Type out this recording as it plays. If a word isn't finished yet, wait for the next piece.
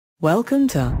Welcome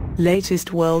to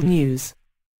latest world news.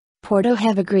 Porto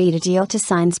have agreed a deal to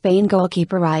sign Spain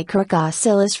goalkeeper Iker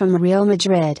Casillas from Real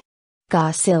Madrid.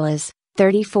 Casillas,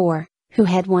 34, who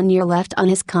had 1 year left on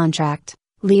his contract,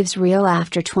 leaves Real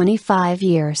after 25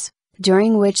 years,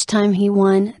 during which time he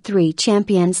won 3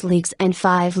 Champions Leagues and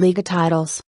 5 Liga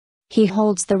titles. He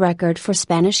holds the record for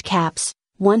Spanish caps,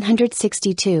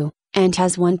 162, and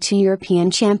has won 2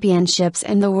 European Championships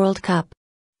and the World Cup.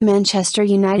 Manchester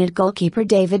United goalkeeper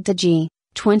David De Gea,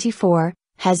 24,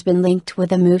 has been linked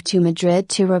with a move to Madrid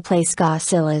to replace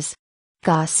Casillas.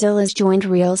 Casillas joined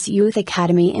Real's youth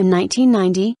academy in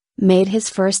 1990, made his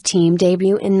first team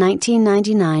debut in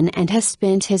 1999 and has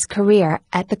spent his career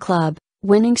at the club,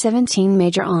 winning 17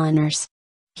 major honors.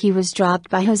 He was dropped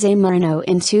by Jose Mourinho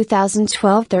in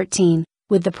 2012-13,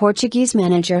 with the Portuguese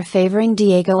manager favoring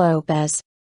Diego Lopes.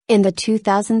 In the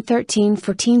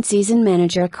 2013-14 season,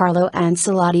 manager Carlo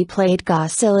Ancelotti played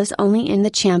Casillas only in the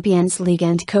Champions League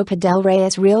and Copa del Rey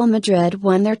as Real Madrid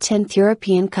won their 10th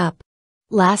European Cup.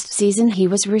 Last season he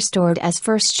was restored as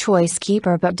first-choice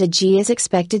keeper, but De Gea is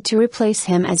expected to replace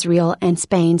him as Real and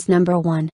Spain's number 1.